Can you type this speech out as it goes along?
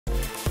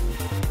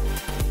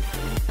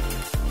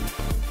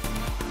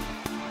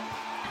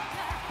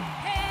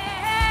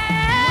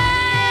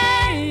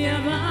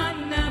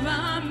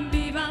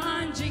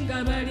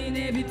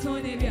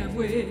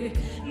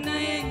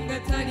naye nga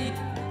tali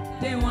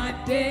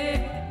tewadde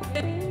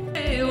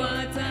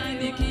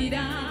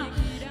watandikira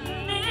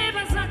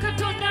nebaza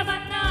Katonda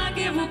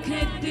bannange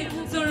Bukedde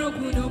nsolo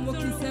guno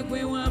omukisa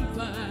gwe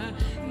wampa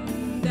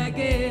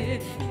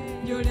ndage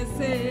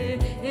njolese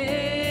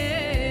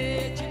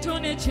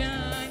kitone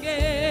kyange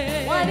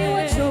waliwo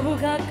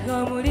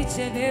kyobugagga muli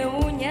kye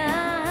neewunya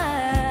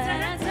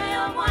talanta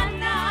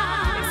y'omwana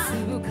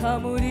esibuka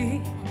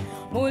muli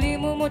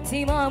mu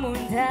mutima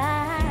munda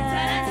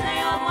talanta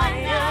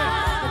y'omwana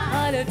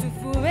kale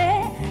tufube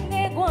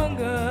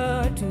n'eggwanga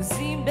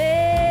tusimbe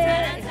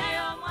talanta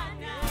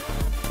y'omwana.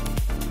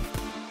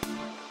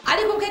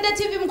 Ali Bukedde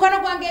TV mukwano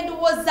gwange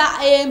nduwoza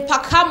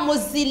mpaka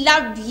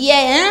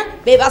muzilabye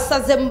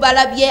bebasaze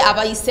mubalabye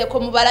abayiseko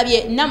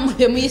mubalabye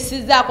namwe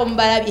muyisizaako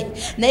mubalabye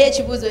naye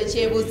ekibuzo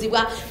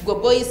ekyebuzibwa gwe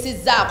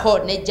boyisizaako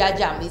ne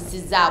jjaja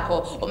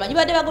muyisizaako omanyi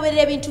badde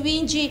bagoberera ebintu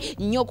bingi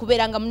nnyo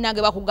okubeera nga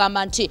munnange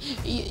bakugamba nti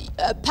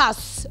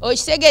pass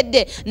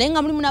okitegedde naye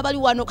nga mulimu n'abali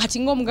wano kati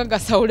ng'omugaga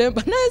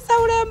Sawulembo naye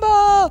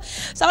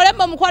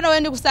Sawulembo mukwano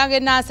wendi kusanga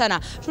enansana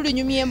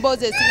tulinyumya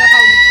emboozi esinga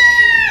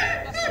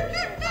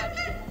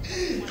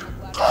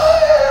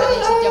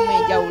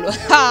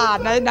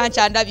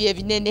nancandabye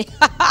ebinene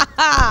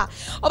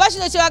oba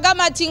kino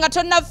kyebagamba nti nga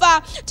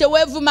tonnafa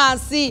teweevuma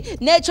nsi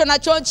n'ekyo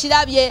nakyo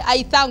nkirabye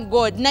I thank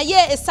God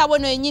naye essaawa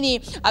eno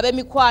yennyini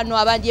ab'emikwano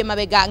abandi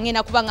emabega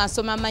ngenda kuba nga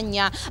nsoma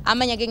amanya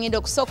ge ngenda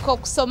okusooka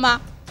okusoma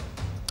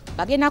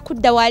bagenda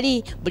kudda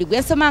wali buli gwe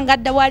nsoma nga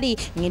adda wali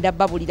ngenda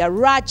babulira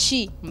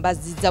lwaki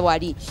mbazizza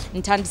wali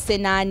ntandise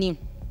naani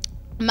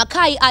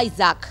Makai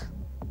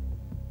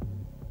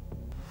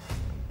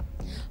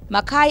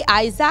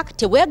Isaac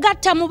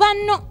tewegatta mu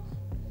banno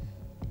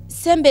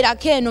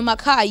semberako eno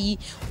Makai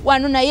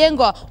wano naye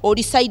nga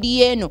oli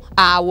saidi yeno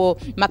awo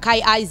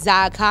Makai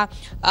Isaac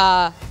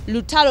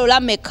lutalo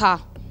lameka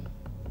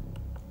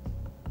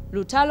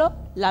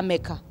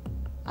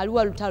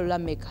aliwa lutalo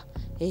lameka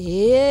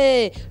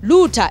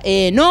luta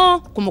eno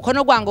ku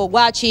mukono gwange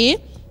ogwaki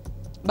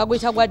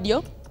bagwita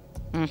gwaddyo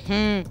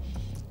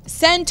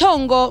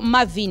Sentongo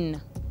Marvin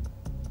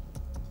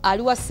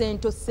aliwa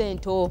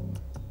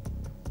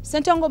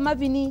Sentongo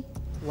Marvin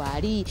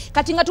wali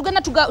kati nga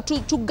tugenda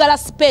tugala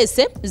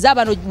space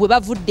z'abano bwe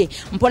bavudde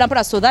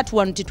mpola so that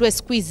one titwe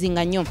squeezing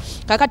nnyo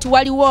kakati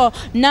waliwo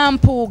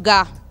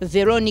Nampuuga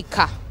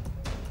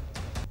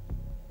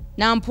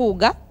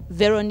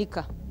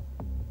Veronica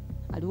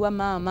aliwa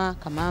mama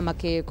kamama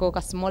keeko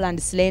ka small and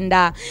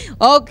slender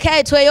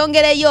okay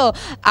tweyongereyo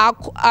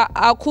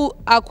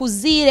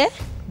Akuzire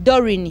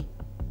Doreen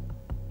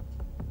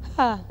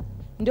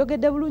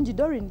ndogedde bulungi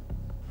Doreen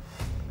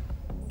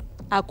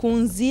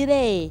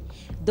Akunzire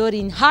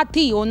Doreen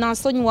hati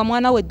onansonyiwa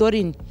mwana we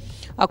Doreen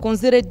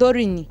Akunzire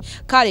Doreen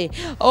kale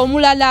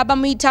omulala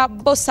bamuyita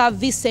Bossa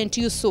Vincent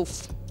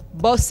Yusuf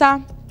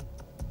Bossa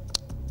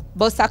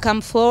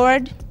come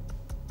forward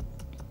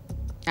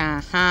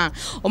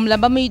omulala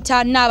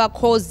bamuyita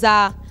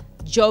Nabakoza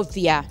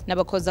Jovia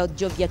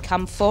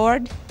come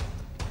forward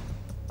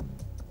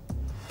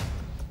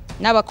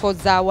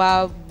Nabakoza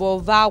wa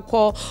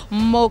bovaako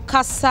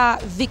Mukasa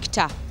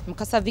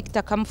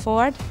Victor come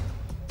forward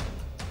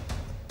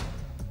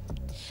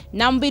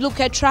Nambilu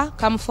Ketra,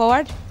 come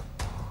forward.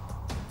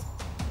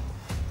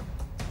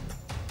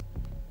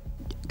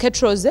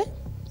 Ketroze?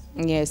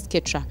 Yes,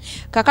 Ketra.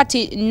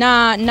 Kakati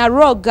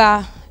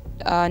Naroga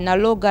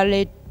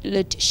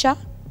Letisha.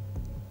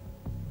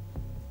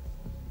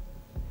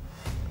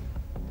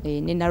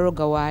 Ni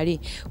Naroga wali.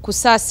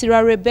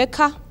 Kusasira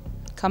Rebecca,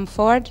 come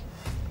forward.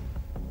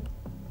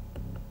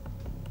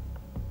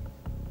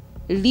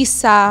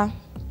 Lisa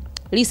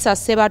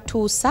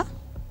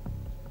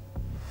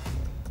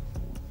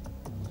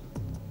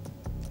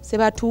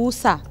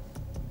Sebatusa.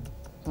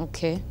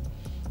 Okay,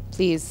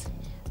 please.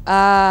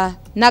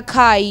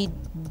 Nakai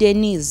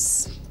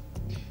Denise.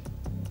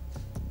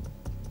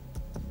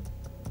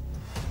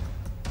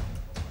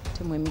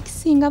 Temwe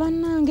mixinga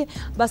bannange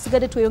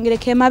basigade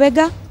tweyongereko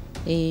emabega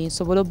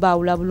sobola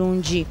baawula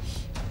bulungi.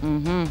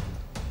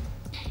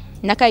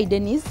 Nakai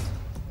Denise.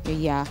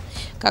 Yeah.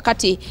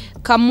 Kakati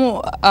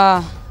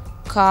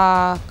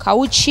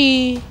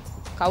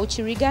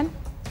Kauchi Regan.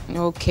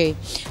 Okay.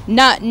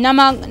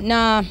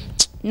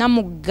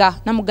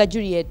 Namuga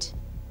Juliet.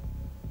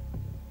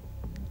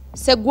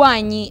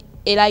 Segwanyi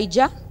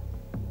Elijah.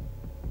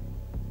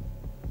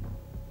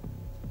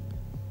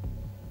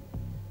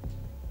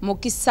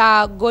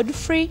 Mukisa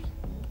Godfrey.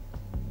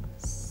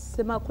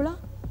 Semakula.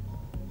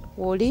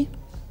 Woli.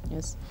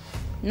 Yes.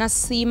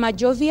 Nasima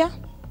Jovia.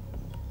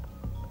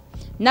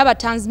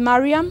 Nabatanz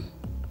Mariam.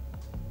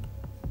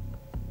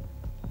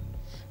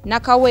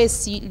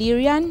 Nakawesi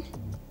Lirian.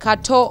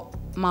 Kato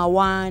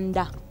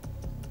Mawanda.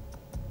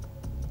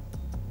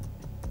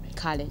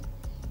 Kale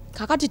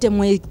kakati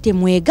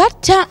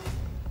temwegatta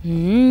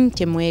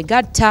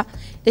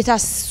leta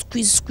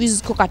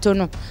squeeze ko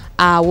katono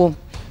awo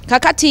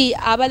kakati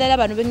abalala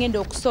bano bengenda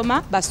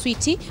okusoma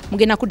baswiti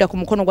mugenda kudda ku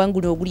mukono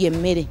gwangu oguli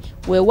emmere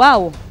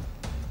weewaawo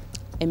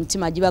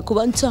emitima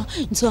gibakuba ntwa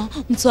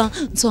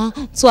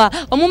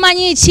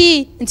omumanyi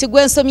ki nti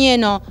gwe nsomye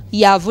eno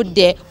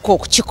yavudde ku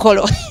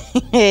kikolo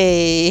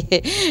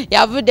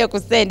yavudde ku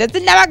ssente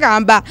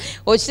sinnabagamba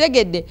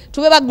okitegedde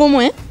tube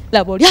bagumu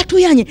laba oli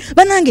atuyanye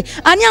banange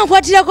ani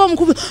ankwatirako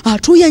omukubi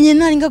atuyanye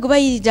nalinga gwe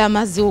bayirira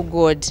amazzi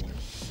god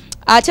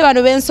ate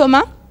bano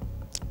bensoma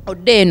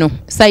odde eno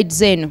side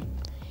zeno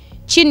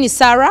Chini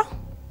Sarah.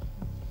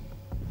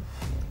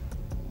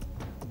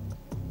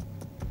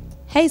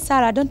 Hey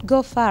Sarah, don't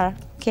go far,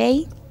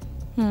 okay?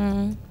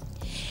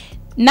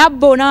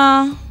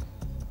 Nabona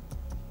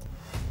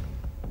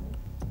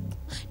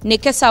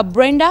Nekesa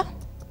Brenda.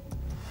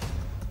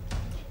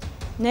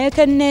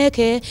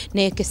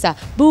 Nekesa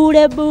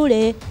Bule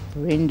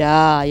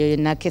Brenda.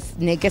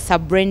 Nekesa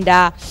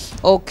Brenda.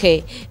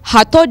 Okay.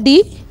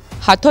 Hatodi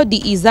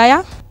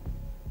Isaiah.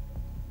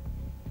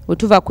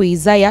 Utuva ku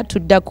Isaiah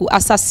tudda ku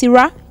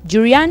Asasira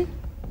Julian.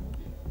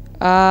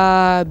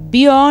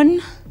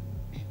 Beyond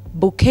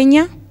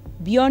Bukenya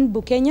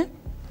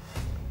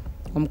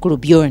omukulu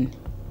Bjorn.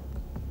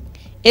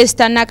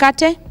 Esther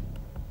Nakate.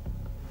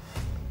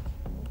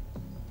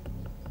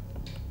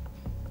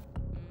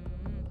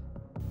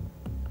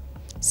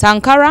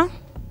 Sankara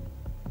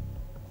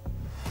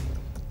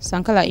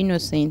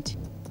Innocent.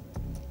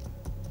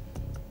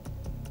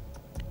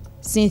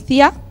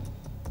 Cynthia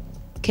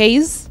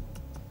Case.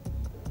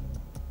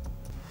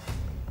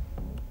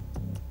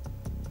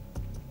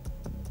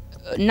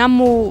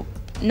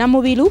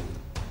 Namubilu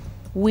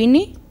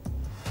Winnie.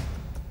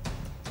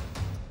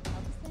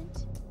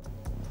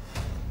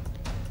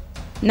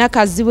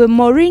 Nakaziwe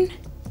Maureen.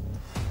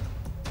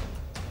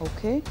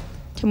 Okay.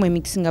 Temwe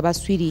mixinga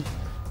baswiri.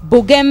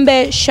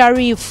 Bugembe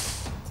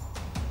Sharif.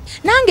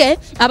 Nange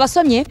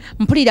abasomye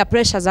mpulira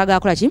pressure zaga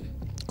akola ki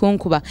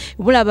kunkuba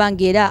bulaba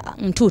ngera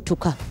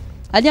ntutuka.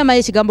 Ali amaye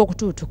ekigambo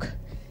okututuka.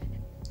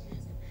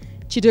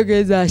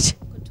 Kitegeeza ki?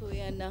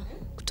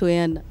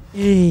 Kutoyana.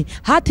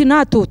 Hati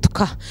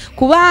natutuka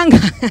kubanga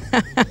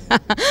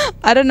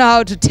I don't know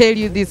how to tell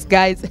you this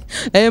guys.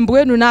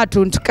 Mbwenu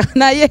natuntuka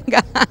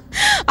nayenga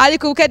ali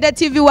ku Bukedde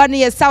TV 1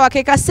 yesawa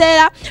ke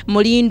kaseera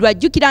mulindwa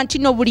jukira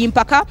ntino buli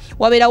mpaka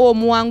waberawo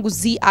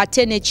Omuwanguzi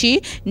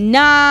atenechi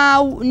na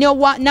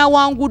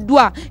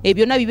wangudwa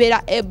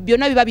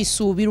byonna biba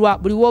bisuubirwa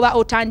buli woba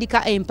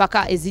otandika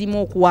empaka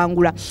ezirimu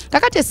okuwangula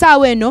kakate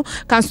saawa eno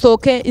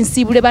kansooke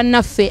nsibule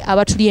bannaffe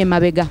abatuli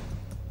emabega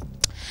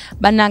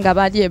bananga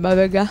baje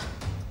mabega.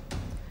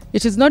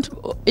 It is not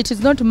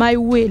my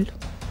will.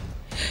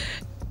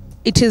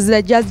 It is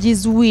the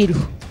judge's will.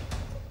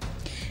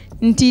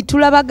 Nti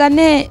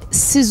tulabagane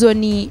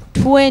season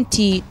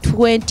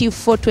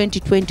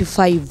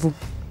 2024-2025.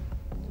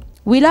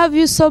 We love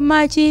you so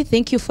much.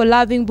 Thank you for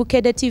loving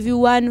Bukedde TV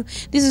 1.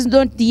 This is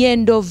not the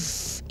end of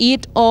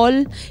it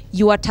all.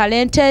 You are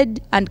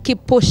talented and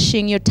keep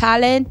pushing your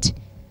talent.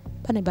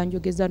 Pane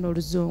banjogeza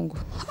n'oluzungu.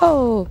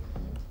 Oh.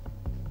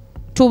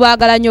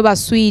 Tubagala nnyo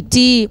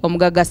baswiti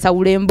omugaga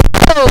Sawulembo.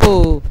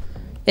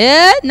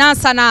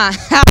 Nansana.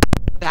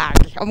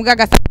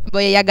 Omugaga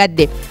Sawulembo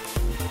yagadde.